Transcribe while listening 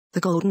The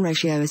golden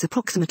ratio is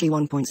approximately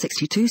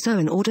 1.62, so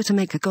in order to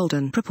make a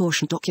golden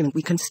proportion document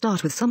we can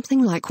start with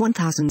something like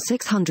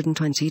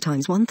 1620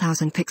 times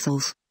 1000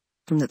 pixels.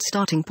 From that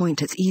starting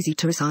point it's easy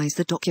to resize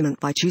the document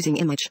by choosing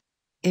image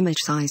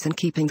size and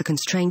keeping the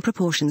constrain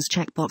proportions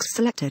checkbox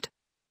selected.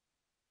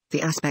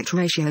 The aspect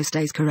ratio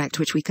stays correct,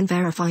 which we can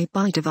verify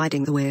by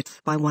dividing the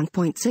width by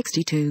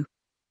 1.62.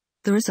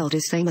 The result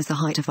is same as the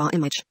height of our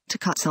image. To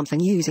cut something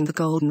using the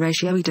golden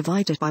ratio we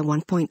divide it by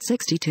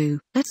 1.62.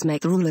 Let's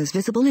make the rulers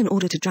visible in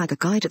order to drag a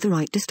guide at the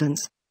right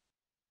distance.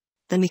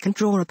 Then we can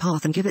draw a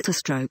path and give it a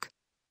stroke.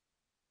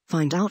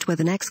 Find out where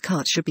the next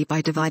cut should be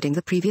by dividing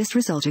the previous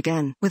result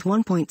again with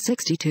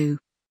 1.62.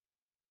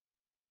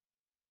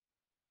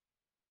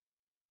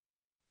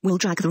 We'll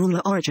drag the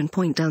ruler origin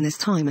point down this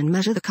time and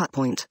measure the cut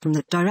point from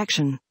that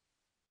direction.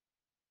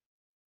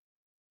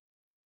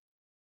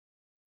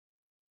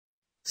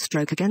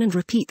 Stroke again and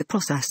repeat the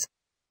process.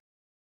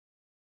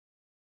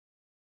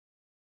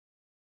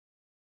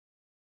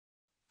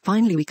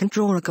 Finally we can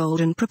draw a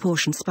golden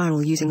proportion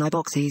spiral using eye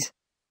boxes.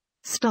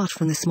 Start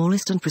from the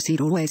smallest and proceed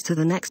always to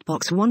the next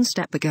box one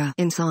step bigger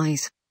in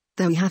size.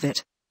 There we have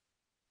it.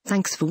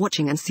 Thanks for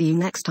watching and see you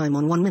next time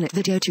on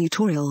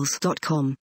 1MinuteVideoTutorials.com.